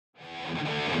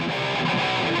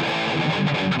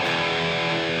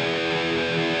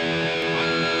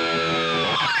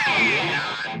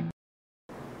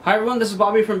Hi everyone, this is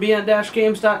Bobby from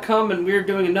beyond-games.com, and we're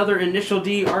doing another Initial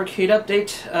D arcade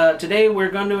update. Today we're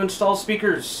going to install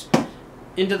speakers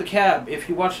into the cab. If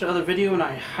you watched the other video, and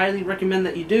I highly recommend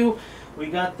that you do, we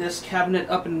got this cabinet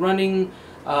up and running,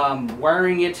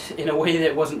 wiring it in a way that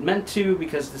it wasn't meant to,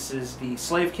 because this is the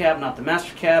slave cab, not the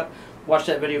master cab. Watch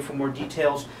that video for more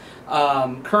details.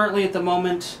 Currently at the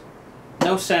moment,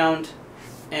 no sound,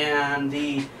 and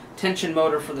the tension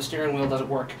motor for the steering wheel doesn't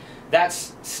work.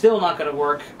 That's still not going to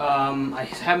work. I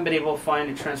haven't been able to find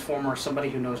a transformer or somebody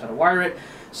who knows how to wire it.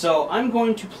 So I'm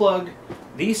going to plug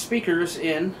these speakers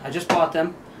in. I just bought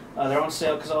them. They're on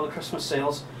sale because of all the Christmas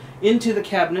sales. Into the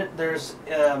cabinet.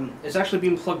 It's actually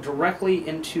being plugged directly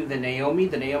into the Naomi.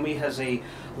 The Naomi has a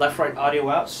left-right audio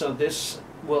out, so this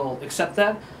will accept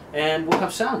that, and we'll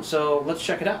have sound. So let's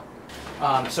check it out.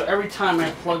 So every time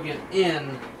I plug it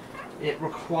in, it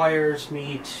requires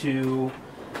me to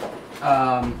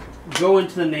go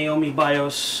into the Naomi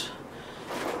BIOS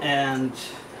and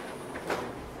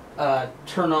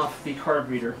turn off the card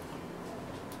reader.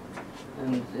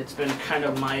 And it's been kind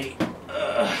of my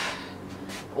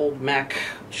old Mac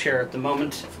chair at the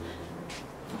moment.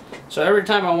 So every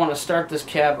time I want to start this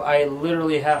cab, I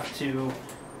literally have to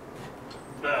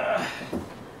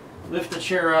lift the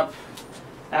chair up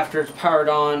after it's powered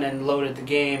on and loaded the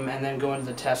game, and then go into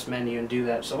the test menu and do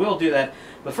that. So we'll do that.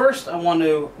 But first, I want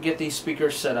to get these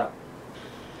speakers set up.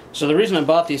 So the reason I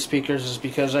bought these speakers is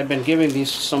because I've been giving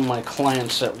these to some of my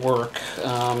clients at work.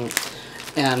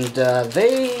 And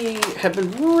they have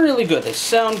been really good. They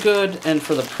sound good, and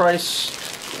for the price,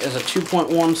 as a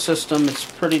 2.1 system, it's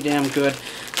pretty damn good.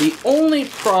 The only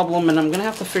problem, and I'm going to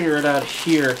have to figure it out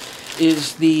here,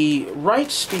 is the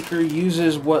right speaker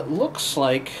uses what looks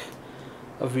like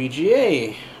a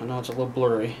VGA. I know it's a little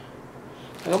blurry.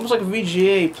 Almost like a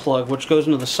VGA plug, which goes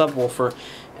into the subwoofer,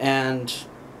 and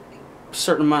a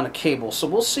certain amount of cable. So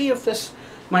we'll see if this...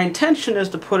 My intention is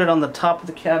to put it on the top of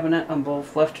the cabinet on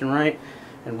both left and right,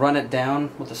 and run it down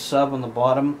with the sub on the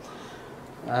bottom.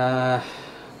 Not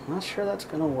sure that's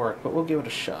going to work, but we'll give it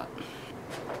a shot.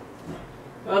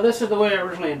 Well, this is the way I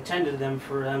originally intended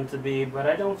for them to be, but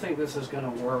I don't think this is going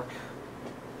to work.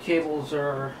 Cables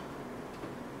are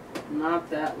not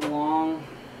that long.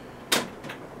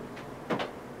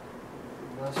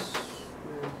 Well,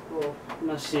 I'm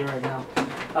going to see right now.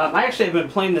 I actually have been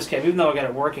playing this cab, even though I got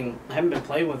it working. I haven't been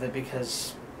playing with it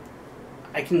because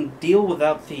I can deal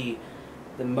without the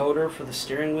motor for the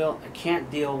steering wheel. I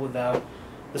can't deal without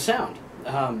the sound.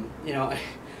 You know,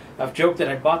 I've joked that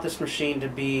I bought this machine to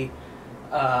be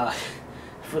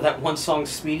for that one song,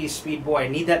 Speedy Speed Boy. I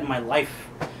need that in my life,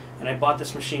 and I bought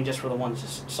this machine just for the one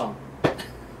song.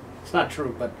 It's not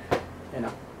true, but you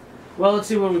know. Well, let's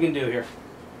see what we can do here.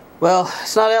 Well,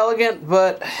 it's not elegant,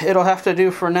 but it'll have to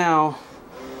do for now.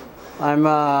 I'm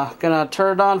gonna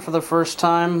turn it on for the first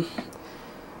time.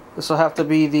 This will have to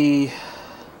be the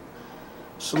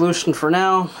solution for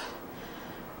now.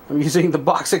 I'm using the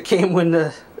box it came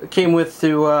with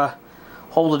to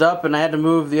hold it up, and I had to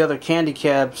move the other candy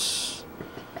cabs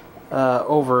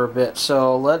over a bit.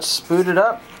 So let's boot it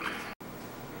up.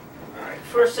 Alright,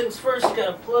 first things first,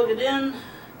 gotta plug it in.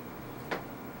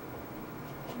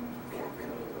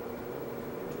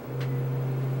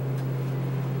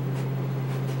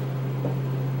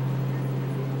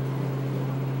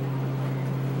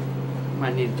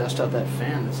 Might need to dust out that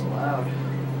fan, it's loud.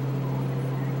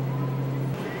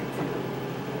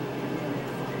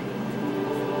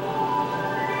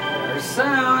 There's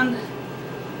sound.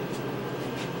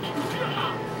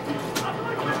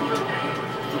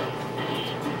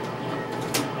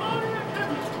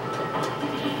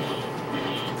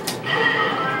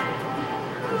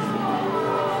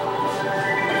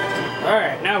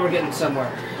 Alright, now we're getting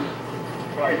somewhere.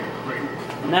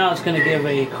 Now it's going to give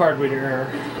a card reader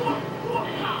error.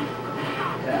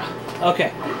 Yeah.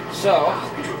 Okay, so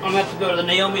I'm going to have to go to the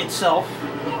Naomi itself.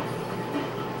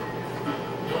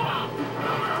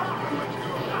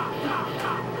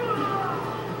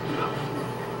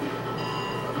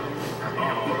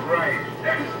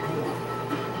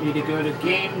 Need to go to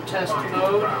game test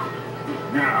mode.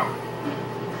 Now.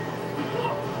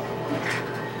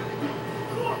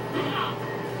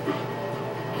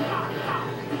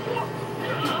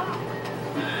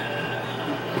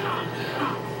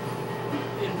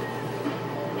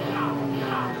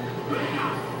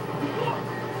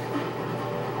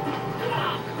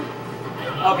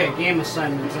 Okay, game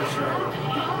assignments, that's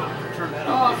right. Turn that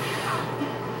off.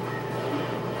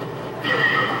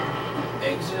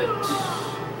 Exit.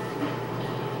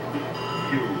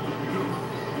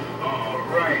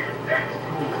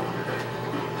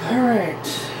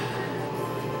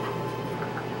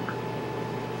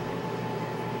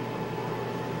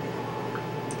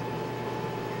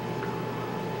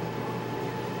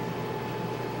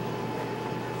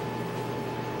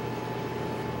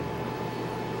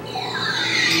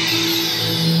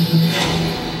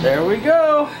 There we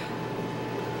go.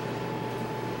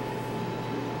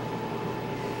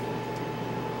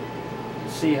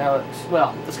 See how it's,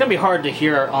 well, it's gonna be hard to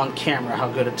hear on camera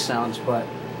how good it sounds, but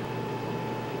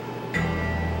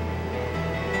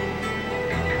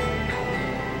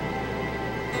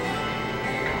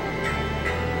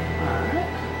alright.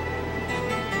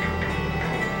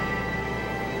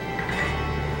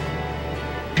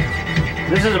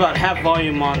 This is about half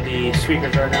volume on the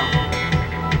speakers right now.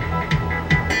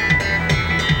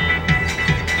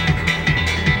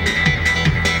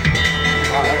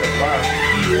 Oh, that is loud.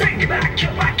 Bring back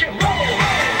your rock and roll.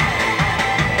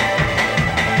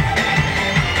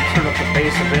 Turn up the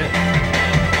bass a bit.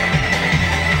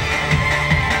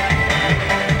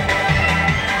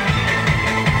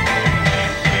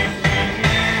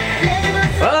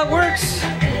 Well, that works.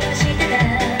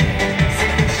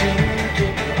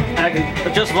 I can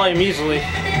adjust volume easily.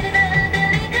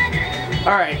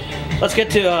 Alright, let's get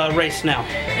to race now.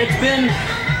 It's been...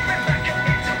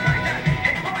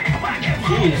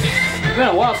 Jeez. It's been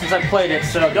a while since I played it,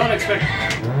 so don't expect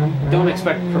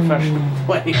professional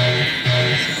play.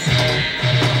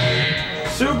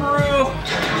 Subaru.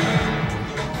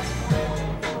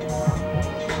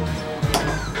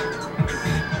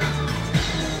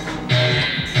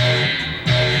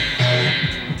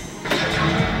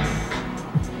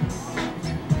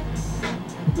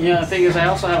 Yeah, the thing is, I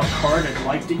also have a card I'd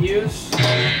like to use,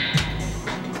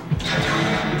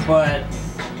 but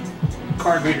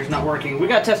card reader's not working. We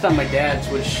got a test on my dad's,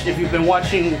 which, if you've been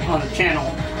watching on the channel,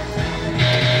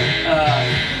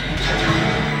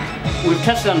 we've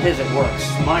tested on his, it works.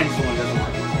 Mine's the one that doesn't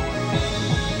work.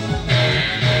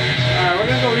 Alright, we're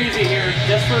gonna go easy here,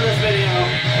 just for this video,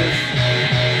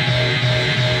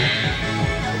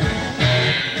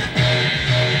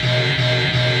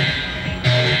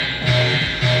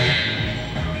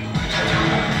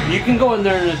 you can go in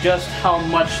there and adjust how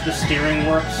much the steering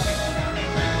works.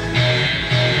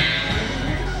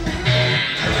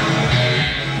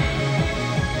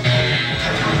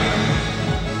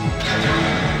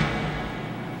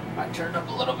 Turned up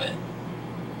a little bit.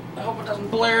 I hope it doesn't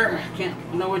blare.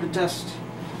 Can't, no way to test.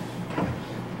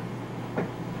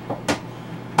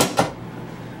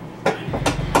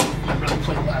 I'd rather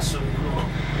play last so cool.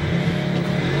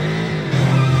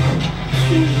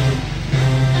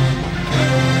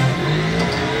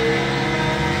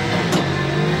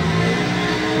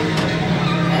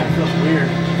 Man, it feels weird.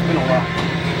 It's been a while.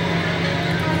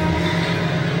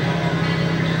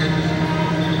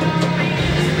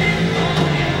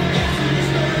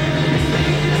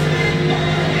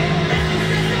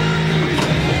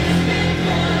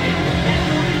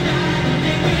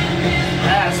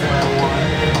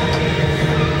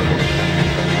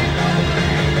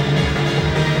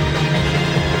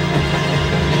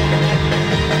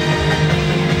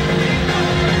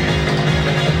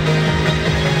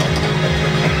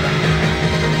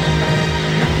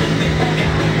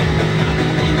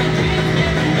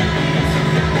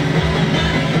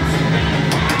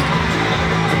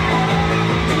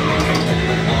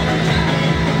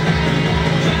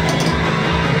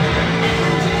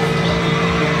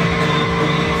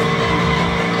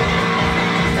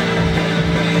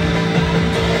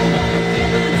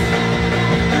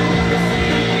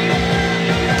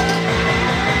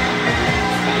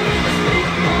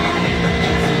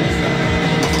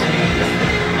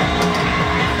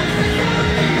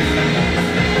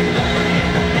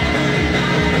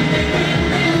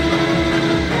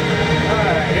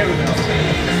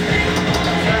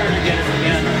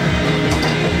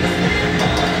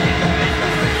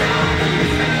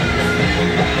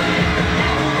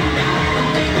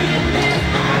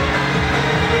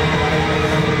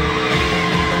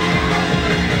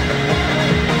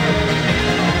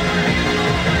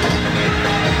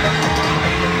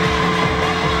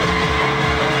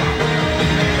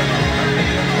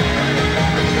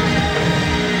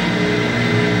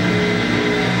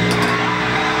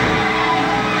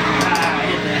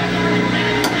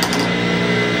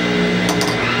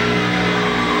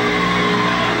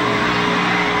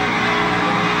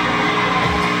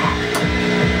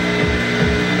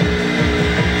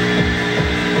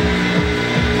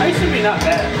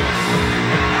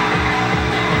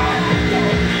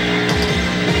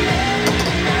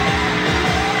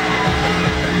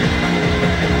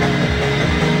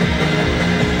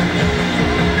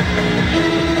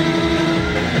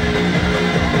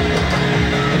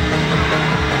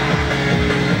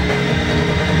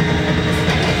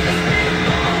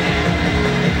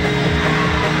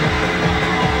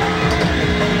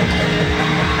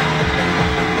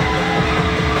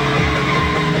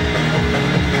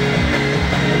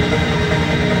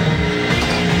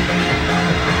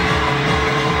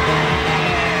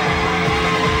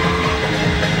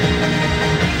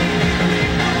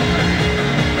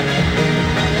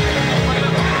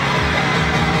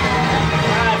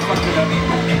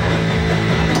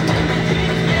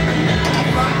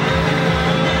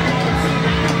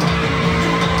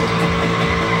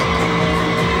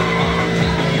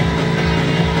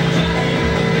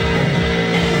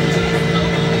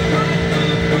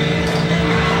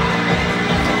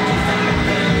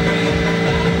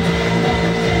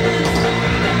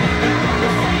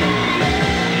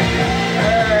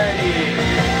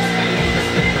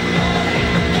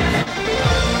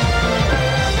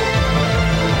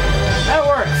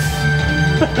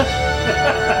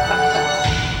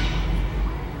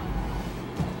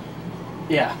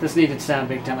 This needed sound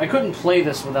big time. I couldn't play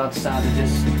this without sound. It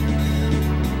just...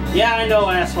 Yeah, I know,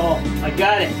 asshole. I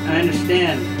got it. I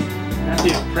understand. I have to be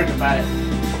a prick about it.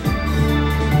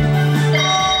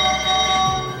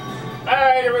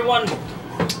 Alright, everyone.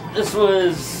 This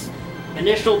was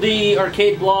Initial D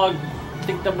arcade blog, I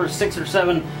think number 6 or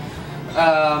 7.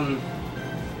 I'll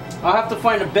have to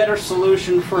find a better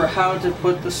solution for how to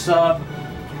put the sub.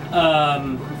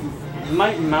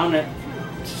 Might mount it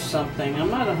to something. I'm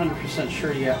not 100%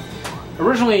 sure yet.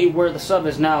 Originally, where the sub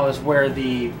is now is where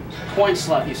the coin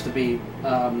slot used to be.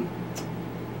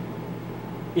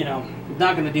 You know,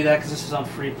 not going to do that because this is on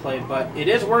free play, but it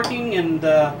is working, and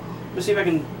let's see if I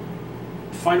can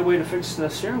find a way to fix the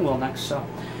steering wheel next. So,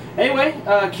 anyway,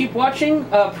 keep watching.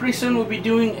 Pretty soon we'll be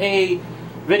doing a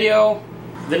video.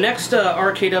 The next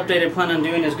arcade update I plan on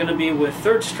doing is going to be with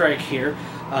Third Strike here.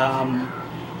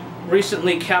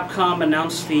 Recently, Capcom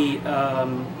announced the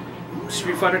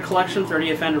Street Fighter Collection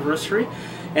 30th anniversary,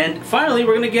 and finally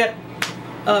we're going to get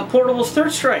Portable's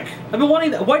Third Strike. I've been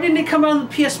wanting that. Why didn't it come out on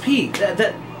the PSP?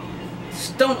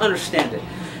 Just don't understand it.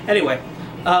 Anyway,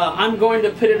 I'm going to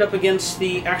pit it up against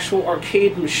the actual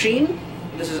arcade machine.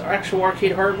 This is actual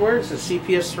arcade hardware. It's a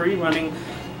CPS3 running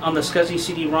on the SCSI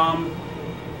CD-ROM.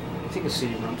 I think it's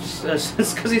CD-ROM.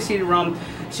 SCSI CD-ROM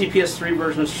CPS3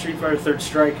 version of Street Fighter Third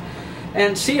Strike.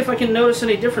 And see if I can notice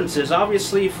any differences.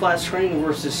 Obviously, flat screen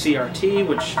versus CRT,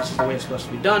 which is the way it's supposed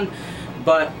to be done.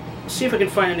 But see if I can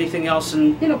find anything else,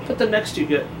 and put them next to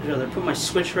each other. Put my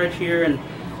switch right here and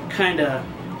kind of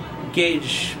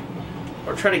gauge,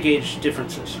 or try to gauge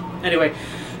differences. Anyway,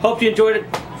 hope you enjoyed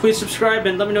it. Please subscribe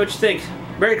and let me know what you think.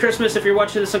 Merry Christmas if you're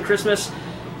watching this on Christmas.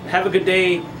 Have a good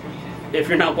day if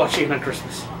you're not watching it on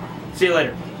Christmas. See you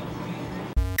later.